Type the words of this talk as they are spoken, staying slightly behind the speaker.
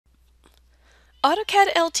AutoCAD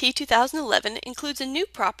LT 2011 includes a new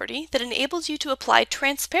property that enables you to apply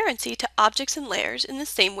transparency to objects and layers in the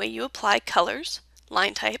same way you apply colors,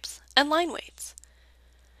 line types, and line weights.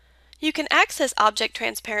 You can access object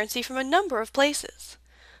transparency from a number of places: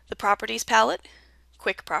 the Properties palette,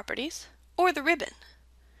 Quick Properties, or the ribbon.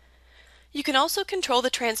 You can also control the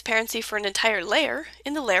transparency for an entire layer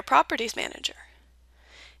in the Layer Properties Manager.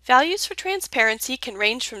 Values for transparency can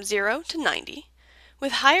range from 0 to 90,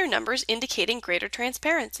 with higher numbers indicating greater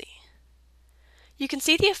transparency. You can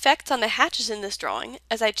see the effects on the hatches in this drawing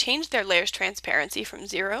as I change their layer's transparency from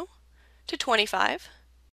 0 to 25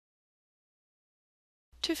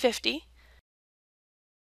 to 50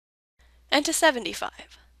 and to 75.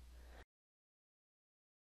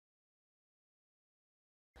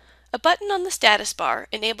 A button on the status bar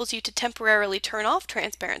enables you to temporarily turn off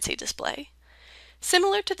transparency display,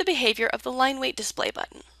 similar to the behavior of the line weight display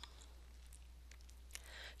button.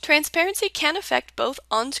 Transparency can affect both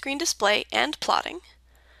on-screen display and plotting,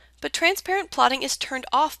 but transparent plotting is turned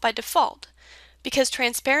off by default because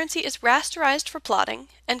transparency is rasterized for plotting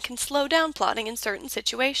and can slow down plotting in certain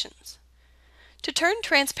situations. To turn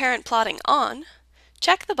transparent plotting on,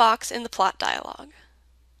 check the box in the Plot dialog.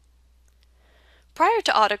 Prior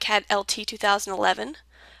to AutoCAD LT 2011,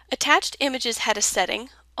 attached images had a setting,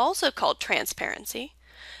 also called transparency,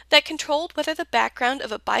 that controlled whether the background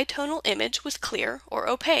of a bitonal image was clear or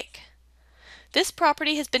opaque. This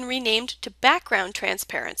property has been renamed to background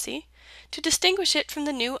transparency to distinguish it from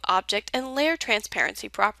the new object and layer transparency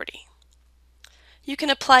property. You can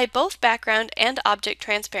apply both background and object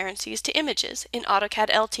transparencies to images in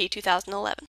AutoCAD LT 2011.